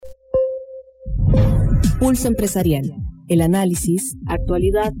Pulso Empresarial. El análisis,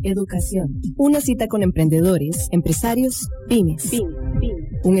 actualidad, educación. Una cita con emprendedores, empresarios, pymes.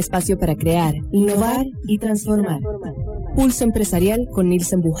 Un espacio para crear, innovar y transformar. Pulso Empresarial con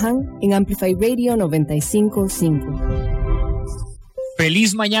Nilsen Buján en Amplify Radio 95.5.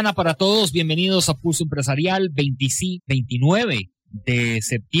 Feliz mañana para todos. Bienvenidos a Pulso Empresarial 29 de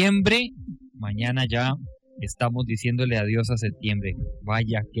septiembre. Mañana ya estamos diciéndole adiós a septiembre.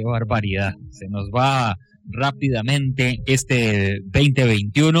 Vaya, qué barbaridad. Se nos va rápidamente este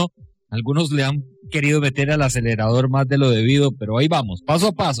 2021. Algunos le han querido meter al acelerador más de lo debido, pero ahí vamos, paso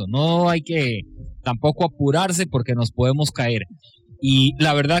a paso. No hay que tampoco apurarse porque nos podemos caer. Y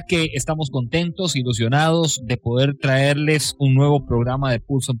la verdad que estamos contentos, ilusionados de poder traerles un nuevo programa de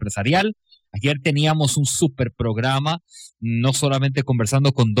Pulso Empresarial. Ayer teníamos un súper programa, no solamente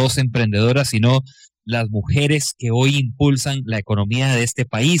conversando con dos emprendedoras, sino las mujeres que hoy impulsan la economía de este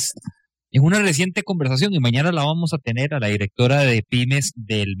país. En una reciente conversación, y mañana la vamos a tener a la directora de Pymes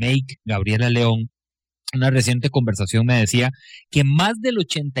del MEIC, Gabriela León, una reciente conversación me decía que más del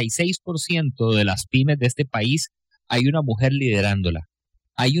 86% de las pymes de este país hay una mujer liderándola.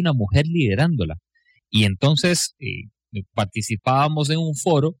 Y entonces participábamos en un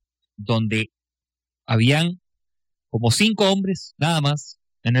foro donde habían como 5 hombres, nada más.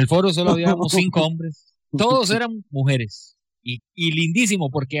 En el foro solo habíamos 5 hombres. Todos eran mujeres. Y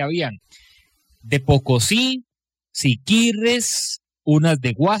lindísimo porque habían de Pocosí, Siquirres, unas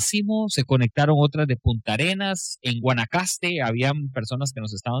de Guásimo, se conectaron otras de Punta Arenas, en Guanacaste habían personas que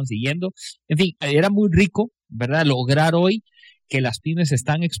nos estaban siguiendo. En fin, era muy rico, ¿verdad? Lograr hoy que las pymes se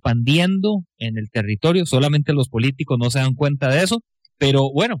están expandiendo en el territorio. Solamente los políticos no se dan cuenta de eso,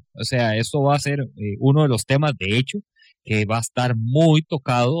 pero bueno, o sea, esto va a ser uno de los temas, de hecho, que va a estar muy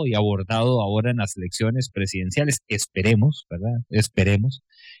tocado y abordado ahora en las elecciones presidenciales. Esperemos, ¿verdad? Esperemos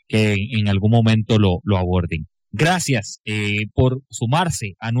que en algún momento lo aborden. Gracias por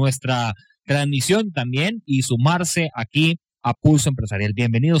sumarse a nuestra transmisión también y sumarse aquí a Pulso Empresarial.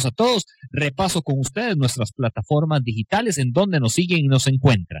 Bienvenidos a todos. Repaso con ustedes nuestras plataformas digitales en donde nos siguen y nos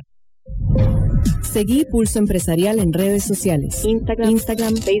encuentran. Seguí Pulso Empresarial en redes sociales. Instagram,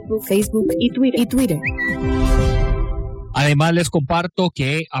 Facebook y Twitter. Además, les comparto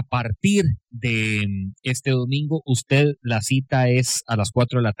que a partir de este domingo, la cita es a las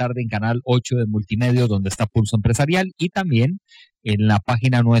 4 de la tarde en Canal 8 de Multimedia, donde está Pulso Empresarial, y también en la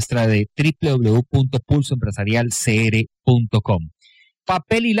página nuestra de www.pulsoempresarialcr.com.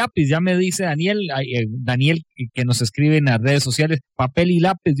 Papel y lápiz, ya me dice Daniel que nos escribe en las redes sociales, papel y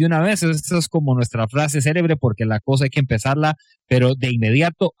lápiz de una vez. Esa es como nuestra frase célebre porque la cosa hay que empezarla, pero de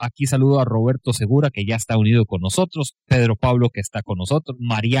inmediato aquí saludo a Roberto Segura, que ya está unido con nosotros, Pedro Pablo, que está con nosotros,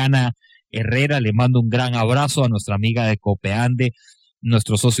 Mariana Herrera, le mando un gran abrazo a nuestra amiga de Copeande,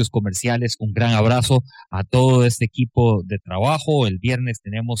 nuestros socios comerciales, un gran abrazo a todo este equipo de trabajo. El viernes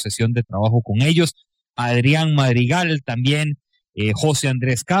tenemos sesión de trabajo con ellos. Adrián Madrigal también, José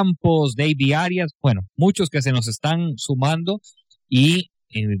Andrés Campos, David Arias, bueno, muchos que se nos están sumando y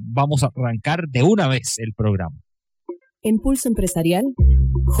vamos a arrancar de una vez el programa. En Pulso Empresarial,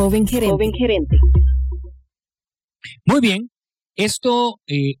 Joven Gerente. Muy bien, esto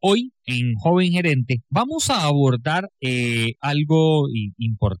hoy en Joven Gerente vamos a abordar algo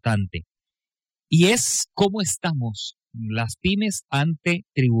importante y es cómo estamos las pymes ante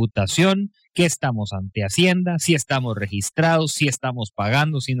tributación, qué estamos ante Hacienda, si estamos registrados, si estamos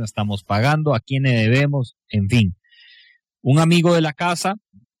pagando, si no estamos pagando, a quiénes debemos, en fin. Un amigo de la casa,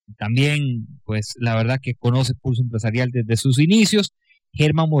 también pues la verdad que conoce Pulso Empresarial desde sus inicios,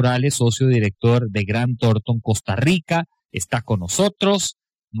 Germán Morales, socio director de Gran Thornton, Costa Rica, está con nosotros,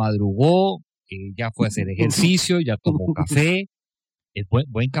 madrugó, ya fue a hacer ejercicio, ya tomó café. Es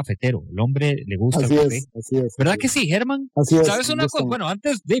buen cafetero, el hombre le gusta el café. Así es. ¿Verdad que sí, Germán? Así es. ¿Sabes una cosa? Bueno,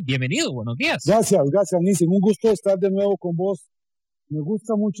 antes de bienvenido, buenos días. Gracias, Nissen. Un gusto estar de nuevo con vos. Me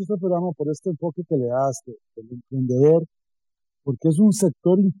gusta mucho este programa por este enfoque que le das del emprendedor, porque es un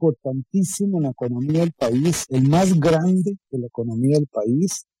sector importantísimo en la economía del país, el más grande de la economía del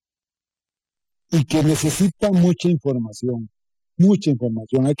país, y que necesita mucha información. Hay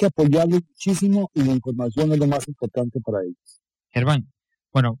que apoyarlo muchísimo y la información es lo más importante para ellos. Germán,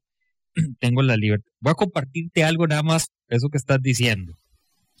 bueno, tengo la libertad. Voy a compartirte algo nada más, eso que estás diciendo.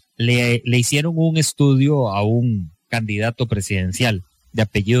 Le hicieron un estudio a un candidato presidencial de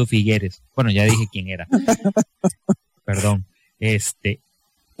apellido Figueres. Bueno, ya dije quién era. Perdón.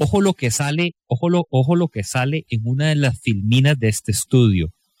 Ojo lo que sale en una de las filminas de este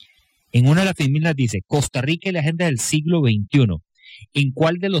estudio. En una de las filminas dice, Costa Rica y la agenda del siglo XXI. ¿En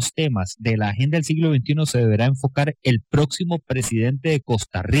cuál de los temas de la agenda del siglo XXI se deberá enfocar el próximo presidente de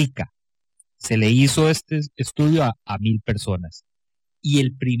Costa Rica? se le hizo este estudio a 1,000 personas. Y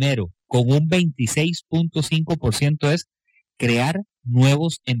el primero, con un 26.5%, es crear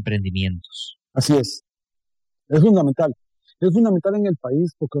nuevos emprendimientos. Así es fundamental. Es fundamental en el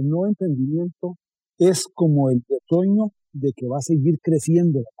país porque el nuevo emprendimiento es como el retoño de que va a seguir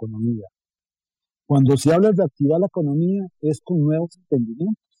creciendo la economía. Cuando se habla de activar la economía es con nuevos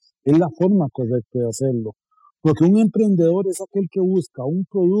emprendimientos. Es la forma correcta de hacerlo. Porque un emprendedor es aquel que busca un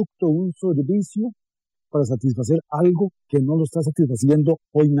producto, un servicio para satisfacer algo que no lo está satisfaciendo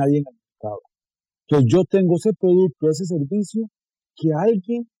hoy nadie en el mercado. Entonces yo tengo ese producto, ese servicio que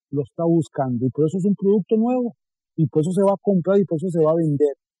alguien lo está buscando y por eso es un producto nuevo y por eso se va a comprar y por eso se va a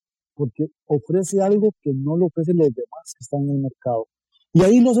vender, porque ofrece algo que no lo ofrecen los demás que están en el mercado. Y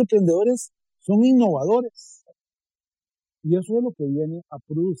ahí los emprendedores son innovadores y eso es lo que viene a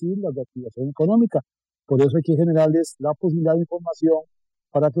producir la reactivación económica. Por eso hay que generarles la posibilidad de información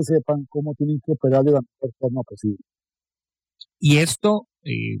para que sepan cómo tienen que operar de la mejor forma posible. Y esto,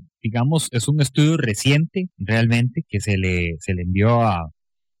 digamos, es un estudio reciente realmente que se le envió a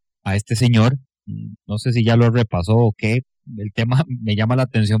este señor. No sé si ya lo repasó o qué. El tema me llama la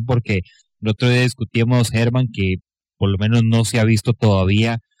atención porque el otro día discutíamos, Germán, que por lo menos no se ha visto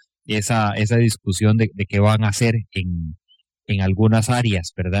todavía esa discusión de qué van a hacer en algunas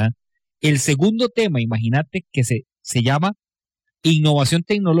áreas, ¿verdad? El segundo tema, imagínate que se llama innovación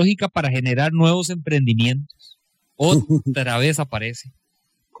tecnológica para generar nuevos emprendimientos. Otra vez aparece.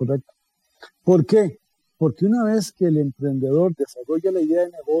 Correcto. ¿Por qué? Porque una vez que el emprendedor desarrolla la idea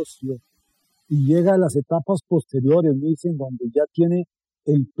de negocio y llega a las etapas posteriores, dicen, donde ya tiene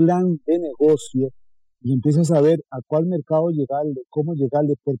el plan de negocio y empieza a saber a cuál mercado llegarle, cómo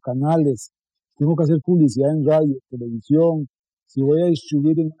llegarle por canales, tengo que hacer publicidad en radio, televisión, si voy a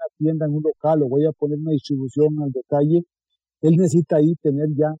distribuir en una tienda, en un local, o voy a poner una distribución al detalle, él necesita ahí tener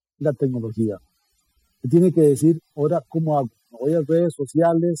ya la tecnología. Él tiene que decir, ahora, ¿cómo hago? ¿Me voy a redes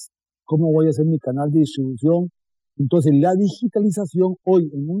sociales? ¿Cómo voy a hacer mi canal de distribución? Entonces, la digitalización hoy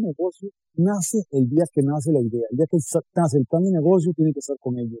en un negocio nace el día que nace la idea. El día que nace el plan de negocio, tiene que estar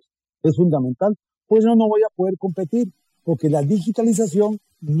con ellos. Es fundamental. Pues yo no voy a poder competir, porque la digitalización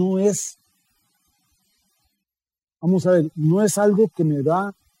no es, vamos a ver, no es algo que me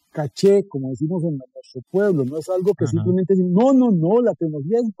da caché, como decimos en nuestro pueblo, no es algo que simplemente no, la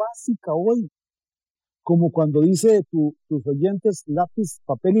tecnología es básica hoy. Como cuando dice tus oyentes lápiz,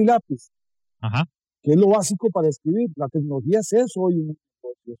 papel y lápiz, que es lo básico para escribir. La tecnología es eso hoy,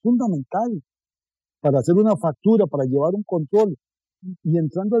 es fundamental para hacer una factura, para llevar un control. Y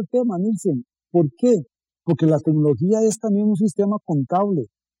entrando al tema, Nielsen, ¿por qué? Porque la tecnología es también un sistema contable,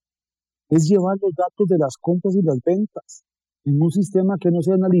 es llevar los datos de las compras y las ventas en un sistema que no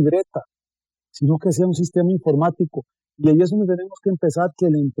sea una libreta, sino que sea un sistema informático. Y ahí es donde tenemos que empezar, que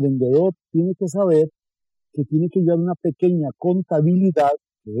el emprendedor tiene que saber que tiene que llevar una pequeña contabilidad,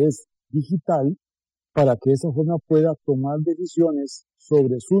 que es digital, para que de esa forma pueda tomar decisiones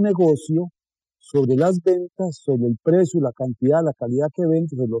sobre su negocio, sobre las ventas, sobre el precio, la cantidad, la calidad que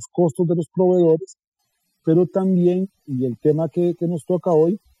vende, sobre los costos de los proveedores, pero también, y el tema que nos toca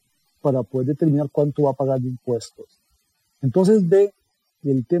hoy, para poder determinar cuánto va a pagar de impuestos. Entonces,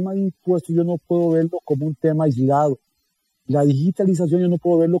 el tema de impuestos yo no puedo verlo como un tema aislado. La digitalización yo no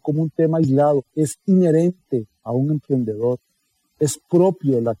puedo verlo como un tema aislado. Es inherente a un emprendedor. Es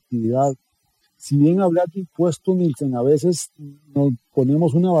propio de la actividad. Si bien hablar de impuestos, Nielsen, a veces nos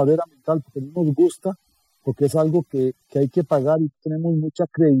ponemos una barrera mental porque no nos gusta, porque es algo que hay que pagar y tenemos mucha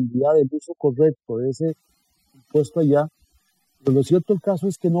credibilidad del uso correcto de ese impuesto allá. Pero lo cierto del caso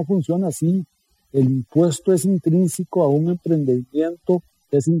es que no funciona así. El impuesto es intrínseco a un emprendimiento,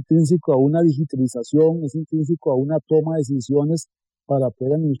 es intrínseco a una digitalización, es intrínseco a una toma de decisiones para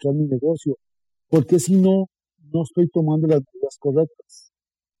poder administrar mi negocio. Porque si no, no estoy tomando las medidas correctas.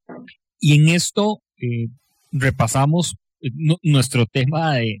 Y en esto repasamos nuestro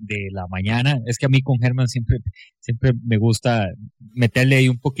tema de la mañana. Es que a mí con Germán siempre me gusta meterle ahí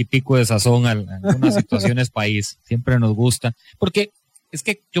un poquitico de sazón a algunas situaciones país. Siempre nos gusta. Porque es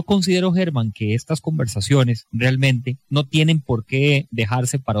que yo considero, Germán, que estas conversaciones realmente no tienen por qué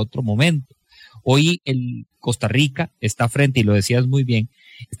dejarse para otro momento. Hoy Costa Rica está frente, y lo decías muy bien,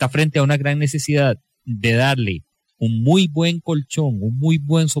 está frente a una gran necesidad de darle un muy buen colchón, un muy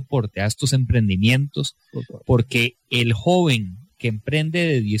buen soporte a estos emprendimientos, porque el joven que emprende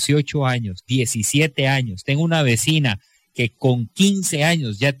de 18 años, 17 años, tengo una vecina que con 15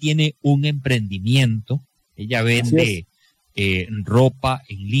 años ya tiene un emprendimiento, ella vende ropa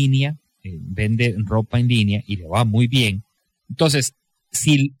en línea, y le va muy bien. Entonces,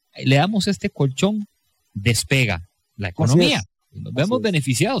 si le damos este colchón, despega la economía. Nos vemos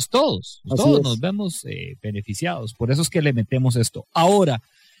beneficiados todos nos vemos beneficiados. Por eso es que le metemos esto. Ahora,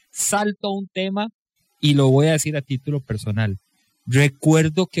 salto a un tema y lo voy a decir a título personal.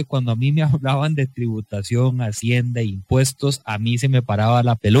 Recuerdo que cuando a mí me hablaban de tributación, hacienda, impuestos, a mí se me paraba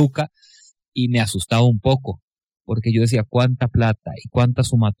la peluca y me asustaba un poco, porque yo decía, ¿cuánta plata y cuánta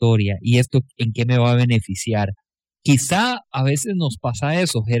sumatoria? ¿Y esto en qué me va a beneficiar? Quizá a veces nos pasa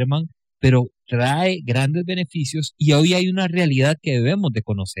eso, Germán, pero trae grandes beneficios y hoy hay una realidad que debemos de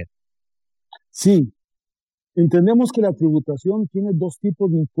conocer. Sí, entendemos que la tributación tiene dos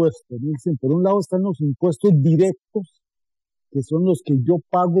tipos de impuestos. Dicen, por un lado están los impuestos directos, que son los que yo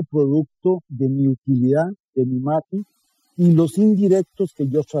pago producto de mi utilidad, de mi máquina, y los indirectos que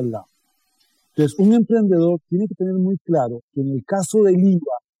yo traslado. Entonces, un emprendedor tiene que tener muy claro que en el caso del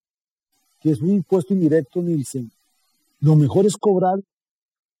IVA, que es un impuesto indirecto, Nielsen, lo mejor es cobrar,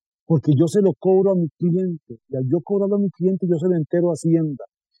 porque yo se lo cobro a mi cliente, y al yo cobrarlo a mi cliente, yo se lo entero a Hacienda.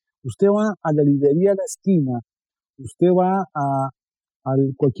 Usted va a la librería de la esquina, usted va a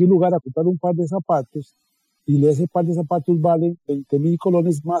cualquier lugar a comprar un par de zapatos, y ese par de zapatos vale 20,000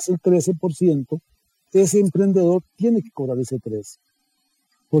 colones más el 13%, ese emprendedor tiene que cobrar ese 13%,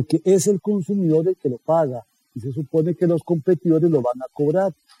 porque es el consumidor el que lo paga, y se supone que los competidores lo van a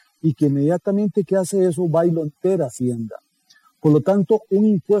cobrar, y que inmediatamente que hace eso va y lo entera Hacienda. Por lo tanto, un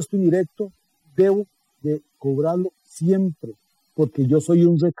impuesto indirecto debo de cobrarlo siempre, porque yo soy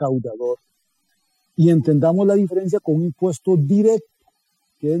un recaudador. Y entendamos la diferencia con un impuesto directo,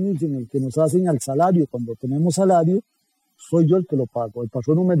 que es en el que nos hacen al salario. Cuando tenemos salario, soy yo el que lo pago. El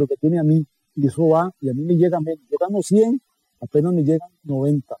patrón me lo que tiene a mí, y eso va, y a mí me llega menos. Yo gano 100, apenas me llegan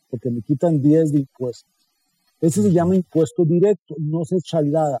 90, porque me quitan 10 de impuestos. Ese se llama impuesto directo, no se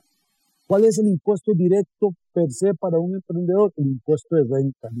charlada. ¿Cuál es el impuesto directo per se para un emprendedor? El impuesto de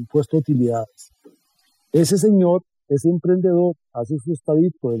renta, el impuesto de utilidades. Ese señor, ese emprendedor, hace su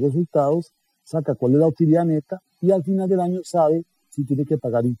estadito de resultados, saca cuál es la utilidad neta y al final del año sabe si tiene que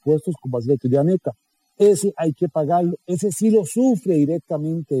pagar impuestos con base en la utilidad neta. Ese hay que pagarlo, ese sí lo sufre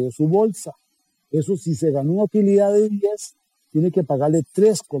directamente de su bolsa. Eso, si se ganó una utilidad de 10, tiene que pagarle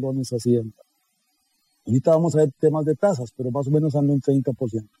 3 colones a Hacienda. Ahorita vamos a ver temas de tasas, pero más o menos anda un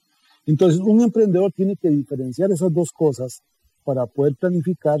 30%. Entonces, un emprendedor tiene que diferenciar esas dos cosas para poder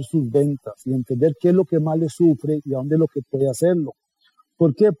planificar sus ventas y entender qué es lo que más le sufre y a dónde es lo que puede hacerlo.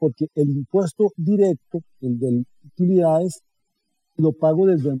 ¿Por qué? Porque el impuesto directo, el de utilidades, lo pago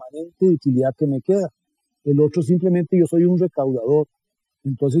del remanente de utilidad que me queda. El otro simplemente yo soy un recaudador,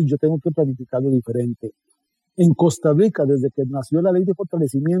 entonces yo tengo que planificarlo diferente. En Costa Rica, desde que nació la ley de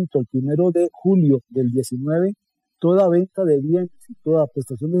fortalecimiento, el 1 de julio del 19, toda venta de bienes y toda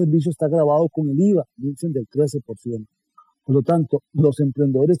prestación de servicios está grabado con el IVA, dicen del 13%. Por lo tanto, los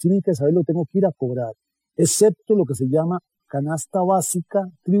emprendedores tienen que saber lo que tengo que ir a cobrar, excepto lo que se llama canasta básica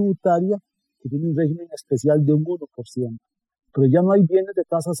tributaria, que tiene un régimen especial de un 1%. Pero ya no hay bienes de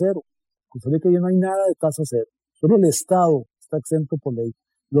tasa cero. Costa Rica ya no hay nada de tasa cero. Solo el Estado está exento por ley.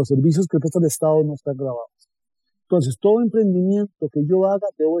 Los servicios que presta el Estado no están grabados. Entonces, todo emprendimiento que yo haga,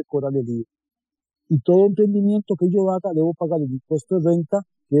 debo de cobrar el IVA. Y todo emprendimiento que yo haga, debo pagar el impuesto de renta,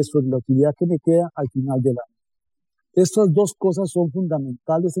 que es sobre la utilidad que me queda al final del año. Estas dos cosas son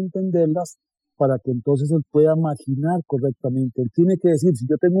fundamentales entenderlas para que entonces él pueda marginar correctamente. Él tiene que decir, si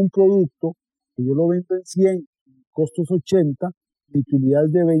yo tengo un producto que yo lo vendo en 100, costos 80, mi utilidad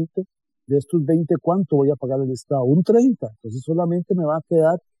es de 20, de estos 20, ¿cuánto voy a pagar al Estado? Un 30. Entonces solamente me va a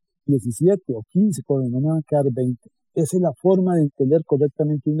quedar 17 o 15, no me van a quedar 20. Esa es la forma de entender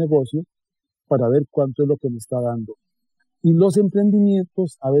correctamente un negocio para ver cuánto es lo que me está dando. Y los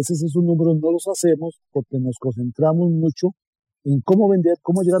emprendimientos, a veces esos números no los hacemos porque nos concentramos mucho en cómo vender,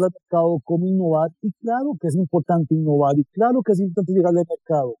 cómo llegar al mercado, cómo innovar. Y claro que es importante innovar y claro que es importante llegar al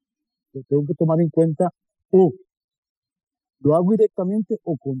mercado. Pero tengo que tomar en cuenta, lo hago directamente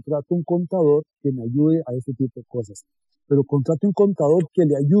o contrato un contador que me ayude a este tipo de cosas. Pero contrato un contador que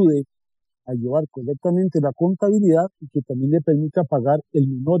le ayude a llevar correctamente la contabilidad y que también le permita pagar el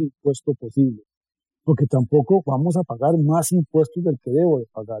menor impuesto posible. Porque tampoco vamos a pagar más impuestos del que debo de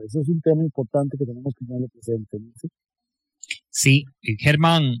pagar. Eso es un tema importante que tenemos que tener presente, ¿no? Sí,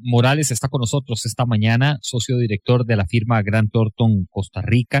 Germán Morales está con nosotros esta mañana, socio director de la firma Grant Thornton Costa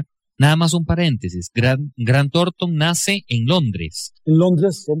Rica. Nada más un paréntesis, Grant Thornton nace en Londres. En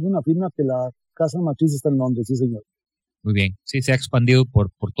Londres, somos una firma que la casa matriz está en Londres, sí señor. Muy bien, sí, se ha expandido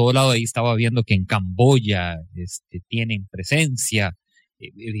por todo lado. Ahí estaba viendo que en Camboya tienen presencia,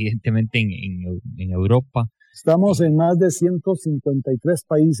 evidentemente en Europa. Estamos en más de 153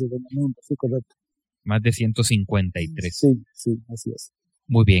 países en el mundo, sí, correcto. Más de 153. Sí, así es.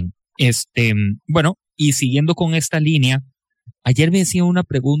 Muy bien. Bueno, y siguiendo con esta línea, Ayer me hacía una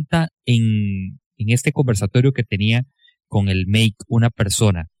pregunta en este conversatorio que tenía con el MAKE, una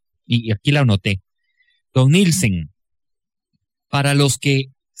persona, y aquí la anoté. Don Nielsen, para los que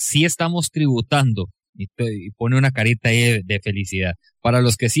sí estamos tributando, y pone una carita ahí de felicidad, para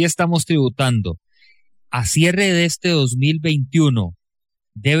los que sí estamos tributando, a cierre de este 2021,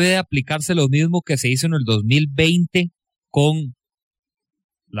 ¿debe de aplicarse lo mismo que se hizo en el 2020 con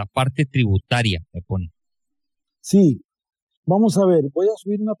la parte tributaria? Me pone. Sí, vamos a ver, voy a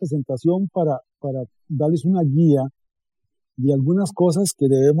subir una presentación para darles una guía de algunas cosas que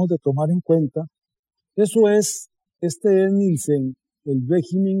debemos de tomar en cuenta. Eso es, este es Nielsen, el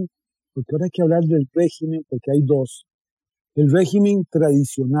régimen, porque ahora hay que hablar del régimen, porque hay dos. El régimen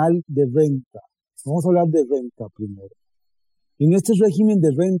tradicional de renta. Vamos a hablar de renta primero. En este régimen de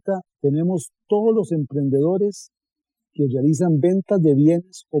renta tenemos todos los emprendedores que realizan ventas de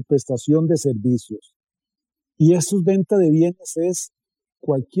bienes o prestación de servicios. Y estos ventas de bienes es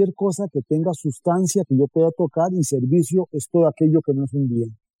cualquier cosa que tenga sustancia que yo pueda tocar, y servicio es todo aquello que no es un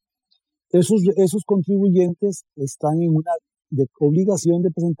bien. Esos contribuyentes están en una obligación de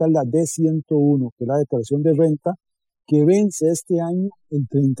presentar la D-101, que es la declaración de renta, que vence este año el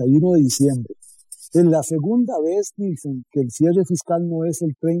 31 de diciembre. Es la segunda vez, Nielsen, que el cierre fiscal no es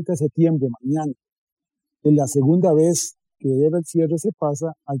el 30 de septiembre, mañana. Es la segunda vez que el cierre se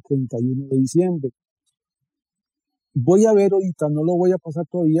pasa al 31 de diciembre. Voy a ver ahorita, no lo voy a pasar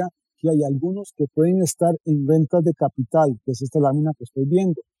todavía, que hay algunos que pueden estar en rentas de capital, que es esta lámina que estoy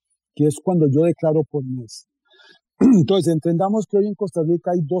viendo, que es cuando yo declaro por mes. Entonces, entendamos que hoy en Costa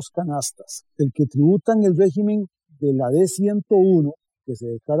Rica hay dos canastas. El que tributa en el régimen de la D-101, que se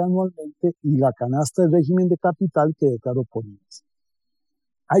declara anualmente, y la canasta del régimen de capital, que declaro por mes.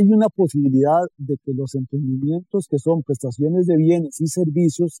 Hay una posibilidad de que los emprendimientos que son prestaciones de bienes y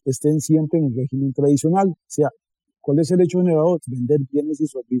servicios estén siempre en el régimen tradicional. O sea, ¿cuál es el hecho generador? Vender bienes y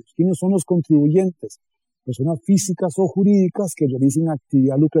servicios. ¿Quiénes son los contribuyentes? Personas físicas o jurídicas que realicen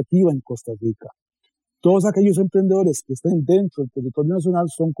actividad lucrativa en Costa Rica. Todos aquellos emprendedores que estén dentro del territorio nacional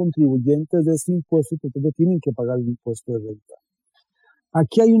son contribuyentes de este impuesto, y que tienen que pagar el impuesto de renta.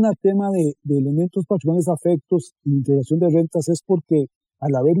 Aquí hay un tema de elementos patrimoniales, afectos e integración de rentas, es porque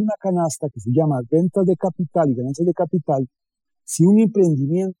al haber una canasta que se llama rentas de capital y ganancias de capital, si un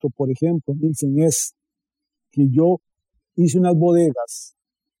emprendimiento, por ejemplo, Nielsen, es que yo hice unas bodegas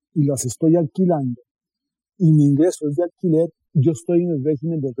y las estoy alquilando y mi ingreso es de alquiler, yo estoy en el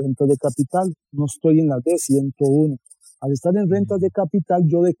régimen de rentas de capital, no estoy en la D-101. Al estar en rentas de capital,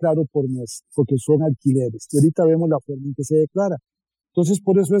 yo declaro por mes, porque son alquileres. Y ahorita vemos la forma en que se declara. Entonces,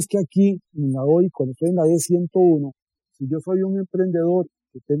 por eso es que aquí, hoy, cuando estoy en la D-101, si yo soy un emprendedor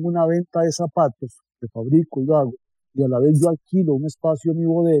que tengo una venta de zapatos, que fabrico y lo hago, y a la vez yo alquilo un espacio en mi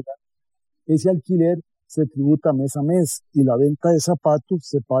bodega, ese alquiler se tributa mes a mes y la venta de zapatos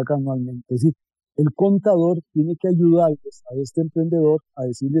se paga anualmente. Es decir, el contador tiene que ayudarles a este emprendedor a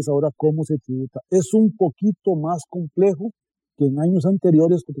decirles ahora cómo se tributa. Es un poquito más complejo que en años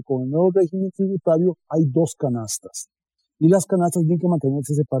anteriores, porque con el nuevo régimen tributario hay dos canastas. Y las canastas tienen que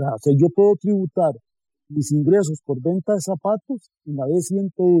mantenerse separadas. O sea, yo puedo tributar mis ingresos por venta de zapatos en la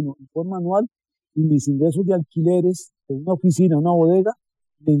D-101 en forma anual, y mis ingresos de alquileres de una oficina, una bodega,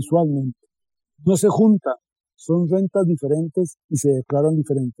 mensualmente. No se juntan, son rentas diferentes y se declaran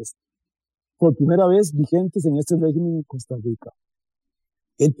diferentes. Por primera vez vigentes en este régimen en Costa Rica.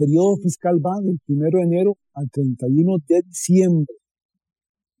 El periodo fiscal va del 1 de enero al 31 de diciembre.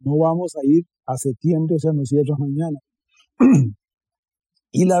 No vamos a ir a septiembre, o sea, no cierra mañana.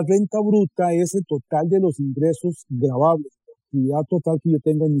 Y la renta bruta es el total de los ingresos gravables, la actividad total que yo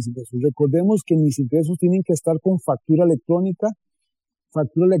tenga en mis ingresos. Recordemos que mis ingresos tienen que estar con factura electrónica.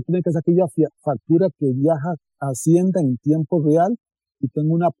 Factura electrónica es aquella factura que viaja a Hacienda en tiempo real y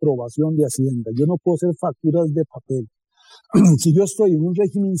tengo una aprobación de Hacienda. Yo no puedo hacer facturas de papel. Si yo estoy en un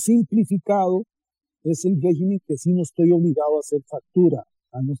régimen simplificado, es el régimen que sí no estoy obligado a hacer factura.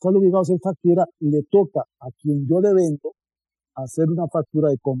 Al no estar obligado a hacer factura, le toca a quien yo le vendo hacer una factura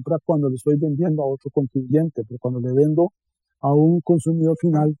de compra cuando le estoy vendiendo a otro contribuyente, pero cuando le vendo a un consumidor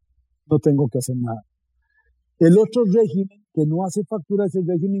final, no tengo que hacer nada. El otro régimen que no hace factura es el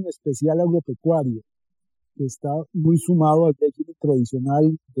régimen especial agropecuario, que está muy sumado al régimen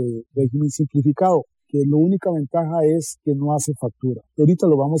tradicional de régimen simplificado, que la única ventaja es que no hace factura. Ahorita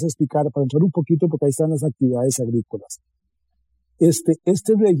lo vamos a explicar para entrar un poquito, porque ahí están las actividades agrícolas.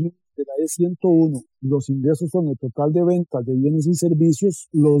 Este régimen de la E101, los ingresos son el total de ventas de bienes y servicios,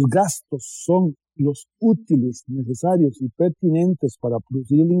 los gastos son los útiles, necesarios y pertinentes para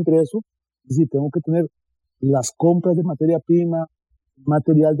producir el ingreso, es decir, tengo que tener las compras de materia prima,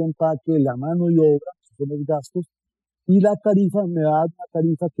 material de empaque, la mano y obra, esos son los gastos, y la tarifa me da una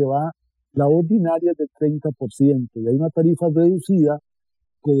tarifa que va, la ordinaria es del 30%, y hay una tarifa reducida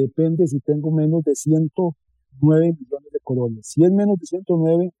que depende si tengo menos de 109 millones de colones. Si es menos de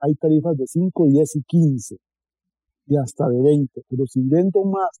 109, hay tarifas de 5, 10 y 15, y hasta de 20. Pero si vendo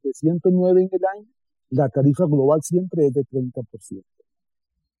más de 109 en el año, la tarifa global siempre es de 30%.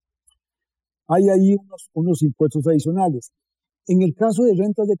 Hay ahí unos impuestos adicionales. En el caso de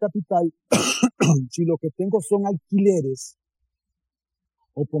rentas de capital, si lo que tengo son alquileres,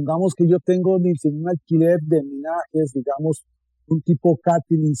 o pongamos que yo tengo un alquiler de menajes, digamos, un tipo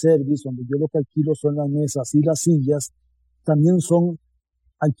catering service, donde yo lo que alquilo son las mesas y las sillas, también son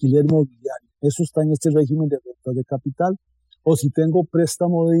alquiler mobiliario. Eso está en este régimen de rentas de capital. O si tengo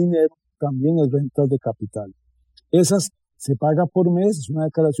préstamo de dinero, también es rentas de capital. Esas se paga por mes, es una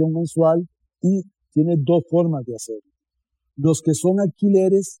declaración mensual y tiene dos formas de hacerlo. Los que son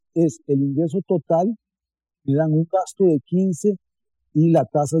alquileres es el ingreso total, me dan un gasto de 15 y la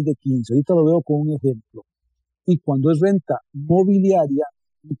tasa es de 15. Ahorita lo veo con un ejemplo. Y cuando es renta mobiliaria,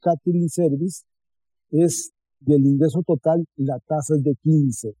 un catering service, es del ingreso total y la tasa es de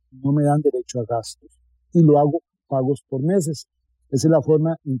 15. No me dan derecho a gastos. Y lo hago pagos por meses. Esa es la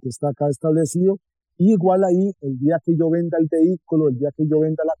forma en que está acá establecido. Y igual ahí, el día que yo venda el vehículo, el día que yo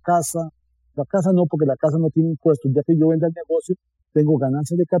venda la casa no, porque la casa no tiene impuestos, el día que yo venda el negocio, tengo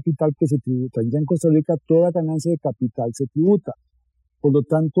ganancias de capital que se tributan. Ya en Costa Rica toda ganancia de capital se tributa. Por lo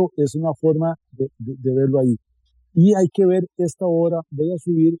tanto, es una forma de verlo ahí. Y hay que ver esta hora, voy a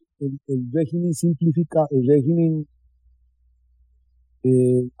subir el régimen simplificado, el régimen,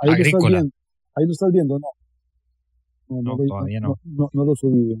 ahí lo estás viendo, no, todavía no. No lo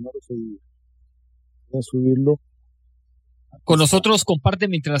subí, voy a subirlo. Con nosotros comparte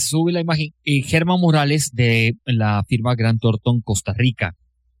mientras sube la imagen Germán Morales de la firma Grant Thornton Costa Rica,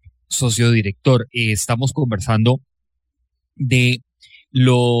 socio director. Estamos conversando de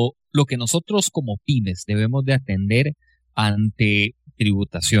lo que nosotros como pymes debemos de atender ante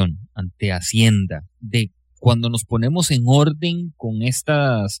tributación, ante Hacienda, de cuando nos ponemos en orden con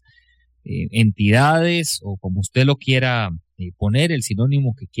estas entidades o como usted lo quiera poner, el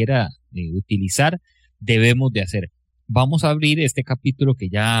sinónimo que quiera utilizar, debemos de hacer. Vamos a abrir este capítulo que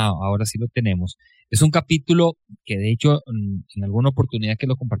ya ahora sí lo tenemos. Es un capítulo que de hecho en alguna oportunidad que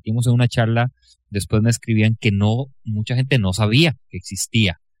lo compartimos en una charla, después me escribían que mucha gente no sabía que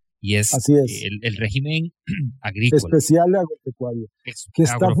existía. Y es. El régimen agrícola. Especial agropecuario. Que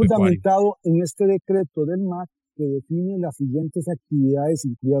está fundamentado en este decreto del MAC que define las siguientes actividades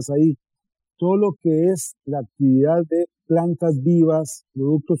incluidas ahí. Todo lo que es la actividad de plantas vivas,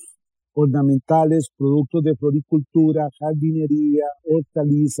 productos ornamentales, productos de floricultura, jardinería,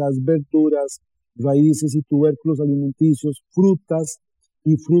 hortalizas, verduras, raíces y tubérculos alimenticios, frutas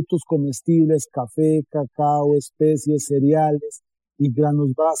y frutos comestibles, café, cacao, especies, cereales y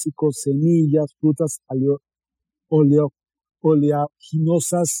granos básicos, semillas, frutas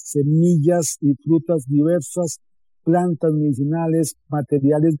oleaginosas, semillas y frutas diversas, plantas medicinales,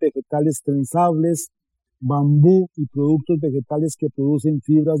 materiales vegetales trenzables, bambú y productos vegetales que producen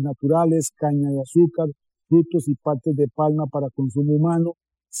fibras naturales, caña de azúcar, frutos y partes de palma para consumo humano,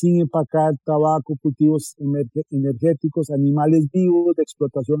 sin empacar, tabaco, cultivos energéticos, animales vivos de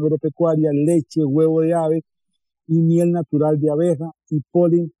explotación agropecuaria, leche, huevo de ave y miel natural de abeja y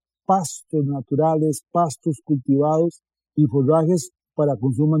polen, pastos naturales, pastos cultivados y forrajes para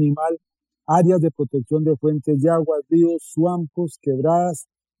consumo animal, áreas de protección de fuentes de agua, ríos, suampos, quebradas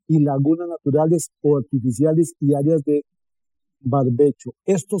y lagunas naturales o artificiales y áreas de barbecho.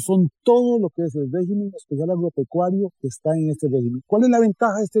 Estos son todo lo que es el régimen especial agropecuario que está en este régimen. ¿Cuál es la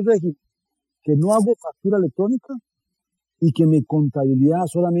ventaja de este régimen? Que no hago factura electrónica y que mi contabilidad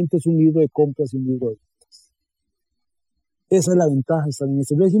solamente es un libro de compras y un libro de ventas. Esa es la ventaja de estar en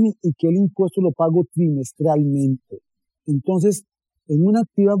este régimen y que el impuesto lo pago trimestralmente. Entonces, en una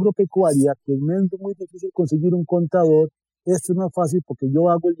actividad agropecuaria que es muy difícil conseguir un contador, esto es más fácil porque yo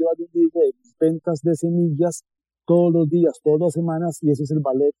hago el llevar un libro de mis ventas de semillas todos los días, todas las semanas, y ese es el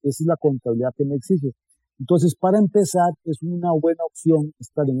valor, esa es la contabilidad que me exige. Entonces, para empezar, es una buena opción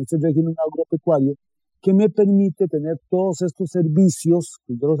estar en este régimen agropecuario que me permite tener todos estos servicios,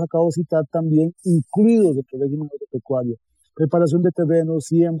 que yo los acabo de citar también, incluidos dentro del régimen agropecuario. Preparación de terreno,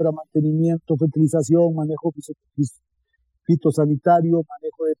 siembra, mantenimiento, fertilización, manejo fitosanitario,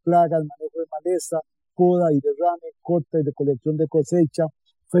 manejo de plagas, manejo de maleza, poda y derrame, corta y recolección de cosecha,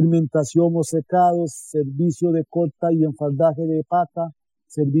 fermentación o secados, servicio de corta y enfardaje de paca,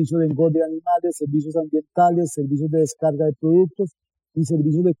 servicio de engorde de animales, servicios ambientales, servicios de descarga de productos y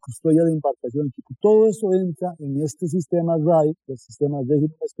servicios de custodia de embarcación. Todo eso entra en este sistema RAI, el sistema de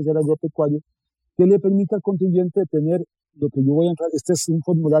régimen especial agropecuario, que le permite al contribuyente tener lo que yo voy a entrar. Este es un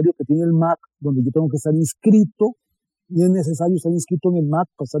formulario que tiene el MAC, donde yo tengo que estar inscrito, y es necesario estar inscrito en el MAC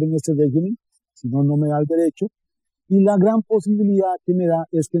para estar en este régimen, si no, no me da el derecho. Y la gran posibilidad que me da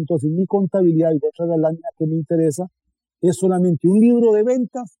es que entonces mi contabilidad, y voy a traer la lámina que me interesa, es solamente un libro de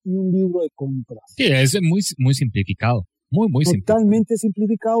ventas y un libro de compras. Sí, es muy, muy simplificado. Muy totalmente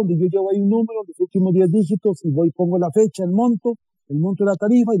simplificado, donde yo llevo ahí un número, los últimos 10 dígitos, y pongo la fecha, el monto de la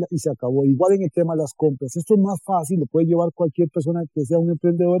tarifa, y se acabó. Igual en el tema de las compras. Esto es más fácil, lo puede llevar cualquier persona que sea una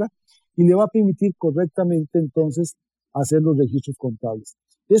emprendedora, y le va a permitir correctamente entonces hacer los registros contables.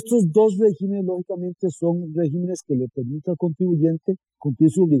 Estos dos regímenes, lógicamente, son regímenes que le permiten al contribuyente cumplir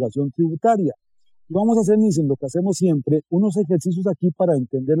su obligación tributaria. Vamos a hacer, dicen, lo que hacemos siempre, unos ejercicios aquí para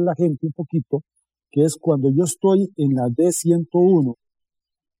entender a la gente un poquito, que es cuando yo estoy en la D101,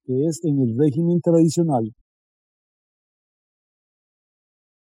 que es en el régimen tradicional.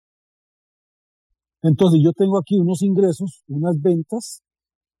 Entonces yo tengo aquí unos ingresos, unas ventas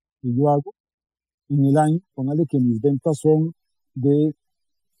que yo hago en el año. Póngale que mis ventas son de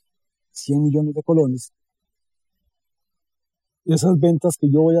 100 millones de colones. Esas ventas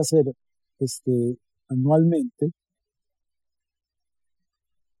que yo voy a hacer anualmente,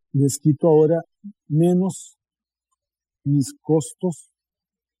 les quito ahora menos mis costos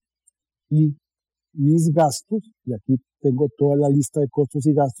y mis gastos, y aquí tengo toda la lista de costos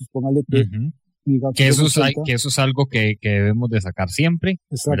y gastos. Póngale que que eso es algo que debemos de sacar siempre.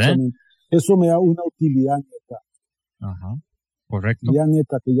 Exactamente. ¿Verdad? Eso me da una utilidad neta. Ajá, correcto. Utilidad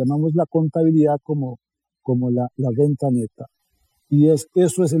neta, que llamamos la contabilidad como la renta neta. Y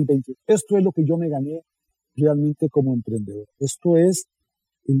eso es el 20. Esto es lo que yo me gané realmente como emprendedor. Esto es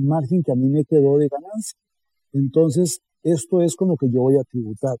el margen que a mí me quedó de ganancia. Entonces, esto es con lo que yo voy a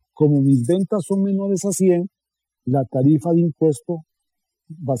tributar. Como mis ventas son menores a 100, la tarifa de impuesto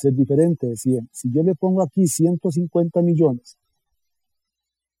va a ser diferente de 100. Si yo le pongo aquí 150 millones,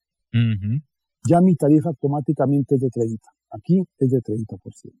 ya mi tarifa automáticamente es de 30. Aquí es de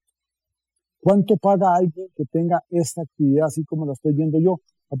 30%. ¿Cuánto paga alguien que tenga esta actividad así como la estoy viendo yo?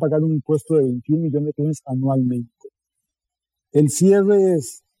 Va a pagar un impuesto de 21 millones de colones anualmente. El cierre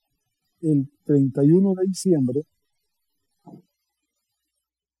es el 31 de diciembre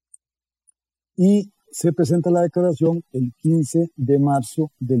y se presenta la declaración el 15 de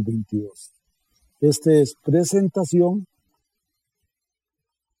marzo del 22. Este es presentación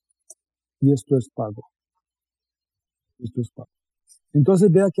y esto es pago.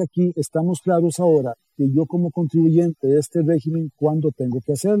 Entonces vea que aquí estamos claros ahora que yo como contribuyente de este régimen, ¿cuándo tengo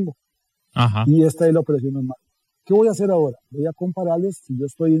que hacerlo? Ajá. Y esta es la operación normal. ¿Qué voy a hacer ahora? Voy a compararles si yo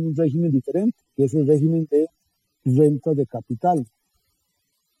estoy en un régimen diferente, que es el régimen de renta de capital,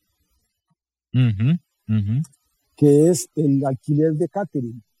 que es el alquiler de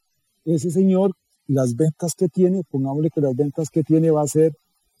catering. Ese señor, las ventas que tiene, pongámosle que las ventas que tiene va a ser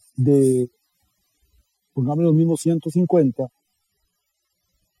de, pongámosle los mismos 150,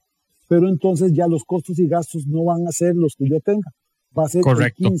 pero entonces ya los costos y gastos no van a ser los que yo tenga, va a ser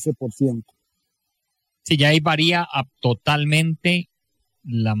correcto. El 15%. Sí, ya ahí varía totalmente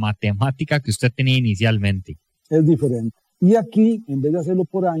la matemática que usted tenía inicialmente. Es diferente. Y aquí, en vez de hacerlo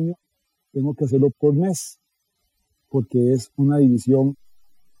por año, tengo que hacerlo por mes, porque es una división,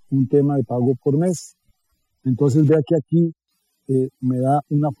 un tema de pago por mes. Entonces vea que aquí me da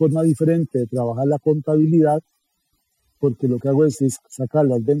una forma diferente de trabajar la contabilidad, porque lo que hago es sacar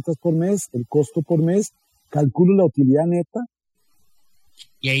las ventas por mes, el costo por mes, calculo la utilidad neta.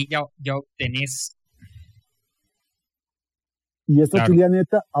 Y ahí ya obtenés. Y esta utilidad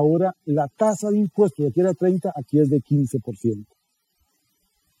neta, ahora la tasa de impuestos, aquí era 30, aquí es de 15%.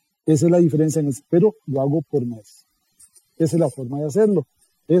 Esa es la diferencia, pero lo hago por mes. Esa es la forma de hacerlo.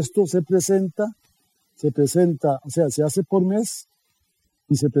 Esto se presenta, o sea, se hace por mes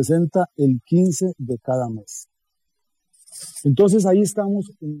y se presenta el 15 de cada mes. Entonces ahí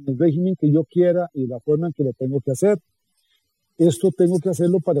estamos en el régimen que yo quiera y la forma en que lo tengo que hacer. Esto tengo que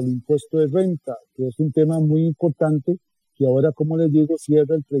hacerlo para el impuesto de renta, que es un tema muy importante, que ahora, como les digo,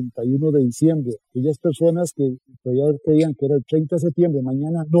 cierra el 31 de diciembre. Aquellas personas que todavía creían que era el 30 de septiembre,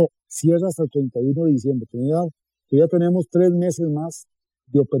 mañana no, cierra hasta el 31 de diciembre. Todavía tenemos 3 meses más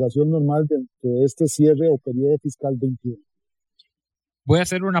de operación normal dentro de este cierre o periodo fiscal 21. Voy a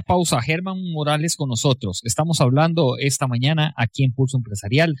hacer una pausa. Germán Morales con nosotros. Estamos hablando esta mañana aquí en Pulso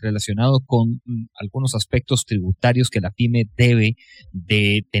Empresarial relacionado con algunos aspectos tributarios que la pyme debe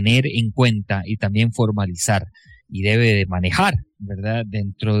de tener en cuenta y también formalizar y debe de manejar, ¿verdad?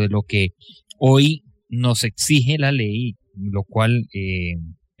 Dentro de lo que hoy nos exige la ley, lo cual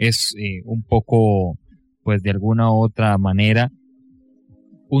es un poco, pues de alguna u otra manera,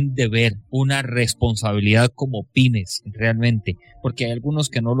 un deber, una responsabilidad como pymes realmente, porque hay algunos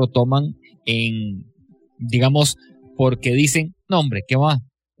que no lo toman digamos, porque dicen, no hombre, ¿qué va?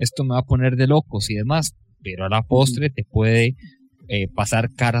 Esto me va a poner de locos y demás, pero a la postre te puede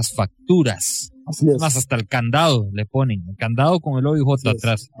pasar caras facturas. Así es. Más hasta el candado le ponen, el candado con el OIJ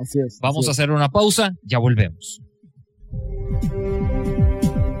atrás. Así es. Vamos a hacer una pausa, ya volvemos.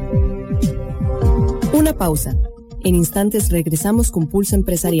 Una pausa. En instantes regresamos con Pulso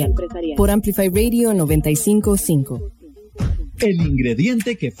Empresarial por Amplify Radio 95.5. El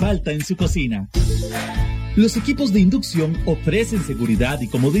ingrediente que falta en su cocina. Los equipos de inducción ofrecen seguridad y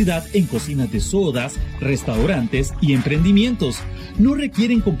comodidad en cocinas de sodas, restaurantes y emprendimientos. No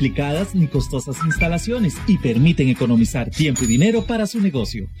requieren complicadas ni costosas instalaciones y permiten economizar tiempo y dinero para su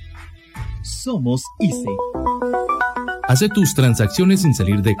negocio. Somos ICE. Hace tus transacciones sin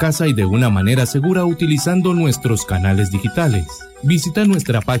salir de casa y de una manera segura utilizando nuestros canales digitales. Visita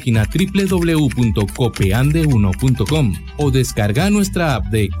nuestra página www.copeande1.com o descarga nuestra app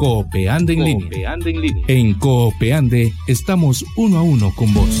de Coopeande en línea. En Coopeande estamos uno a uno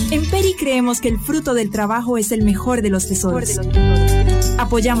con vos. En Peri creemos que el fruto del trabajo es el mejor de los tesoros.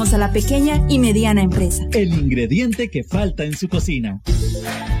 Apoyamos a la pequeña y mediana empresa. El ingrediente que falta en su cocina.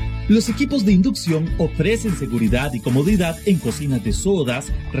 Los equipos de inducción ofrecen seguridad y comodidad en cocinas de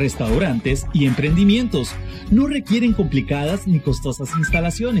sodas, restaurantes y emprendimientos. No requieren complicadas ni costosas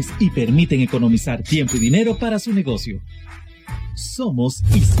instalaciones y permiten economizar tiempo y dinero para su negocio. Somos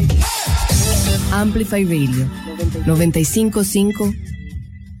ICE. Amplify Radio 95.5.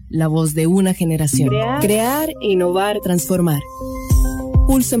 La voz de una generación. Crear, innovar, transformar.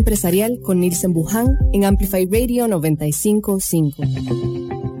 Pulso Empresarial con Nielsen Buján en Amplify Radio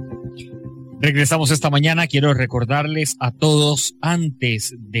 95.5. Regresamos esta mañana. Quiero recordarles a todos,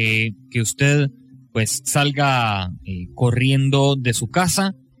 antes de que usted pues salga corriendo de su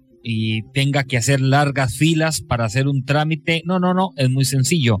casa y tenga que hacer largas filas para hacer un trámite, no, es muy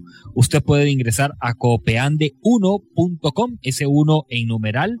sencillo. Usted puede ingresar a copeande1.com, ese 1 en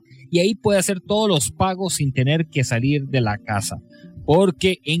numeral, y ahí puede hacer todos los pagos sin tener que salir de la casa,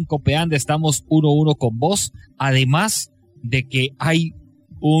 porque en Copeande estamos uno a uno con vos, además de que hay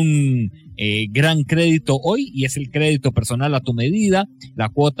un gran crédito hoy, y es el crédito personal a tu medida. La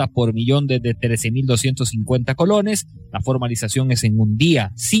cuota por millón desde 13,250 colones. La formalización es en un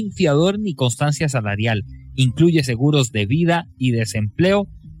día, sin fiador ni constancia salarial. Incluye seguros de vida y desempleo.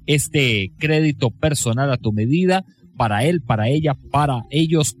 Este crédito personal a tu medida, para él, para ella, para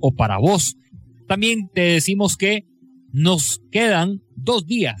ellos o para vos. También te decimos que nos quedan 2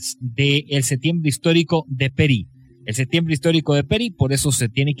 días del Setiembre Histórico de Peri. El Setiembre Histórico de Peri, por eso se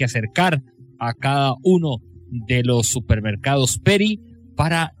tiene que acercar a cada uno de los supermercados Peri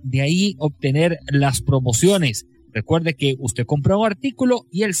para de ahí obtener las promociones. Recuerde que usted compra un artículo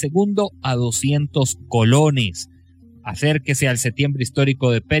y el segundo a 200 colones. Acérquese al Setiembre Histórico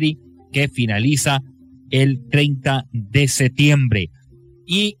de Peri, que finaliza el 30 de septiembre.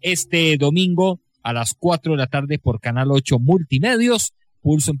 Y este domingo a las 4 de la tarde por Canal 8 Multimedios,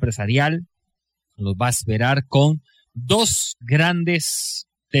 Pulso Empresarial los va a esperar con 2 grandes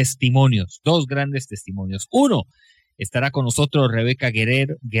testimonios. Uno, estará con nosotros Rebeca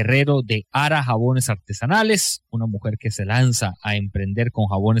Guerrero de Ara Jabones Artesanales, una mujer que se lanza a emprender con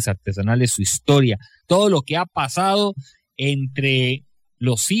jabones artesanales, su historia, todo lo que ha pasado entre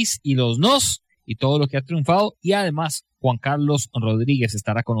los sís y los nos y todo lo que ha triunfado. Y además Juan Carlos Rodríguez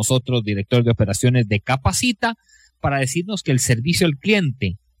estará con nosotros, director de operaciones de Capacita, para decirnos que el servicio al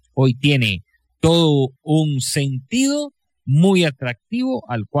cliente hoy tiene todo un sentido muy atractivo,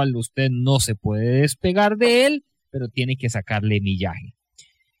 al cual usted no se puede despegar de él, pero tiene que sacarle millaje.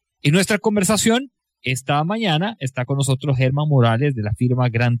 En nuestra conversación esta mañana está con nosotros Germán Morales, de la firma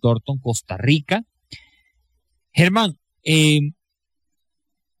Grant Thornton, Costa Rica. Germán,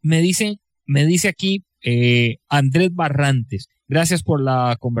 me dice aquí Andrés Barrantes, gracias por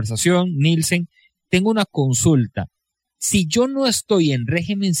la conversación, Nielsen. Tengo una consulta. Si yo no estoy en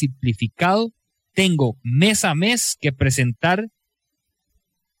régimen simplificado, tengo mes a mes que presentar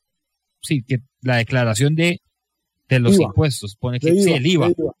que la declaración de los IVA, impuestos, pone que sí, el IVA.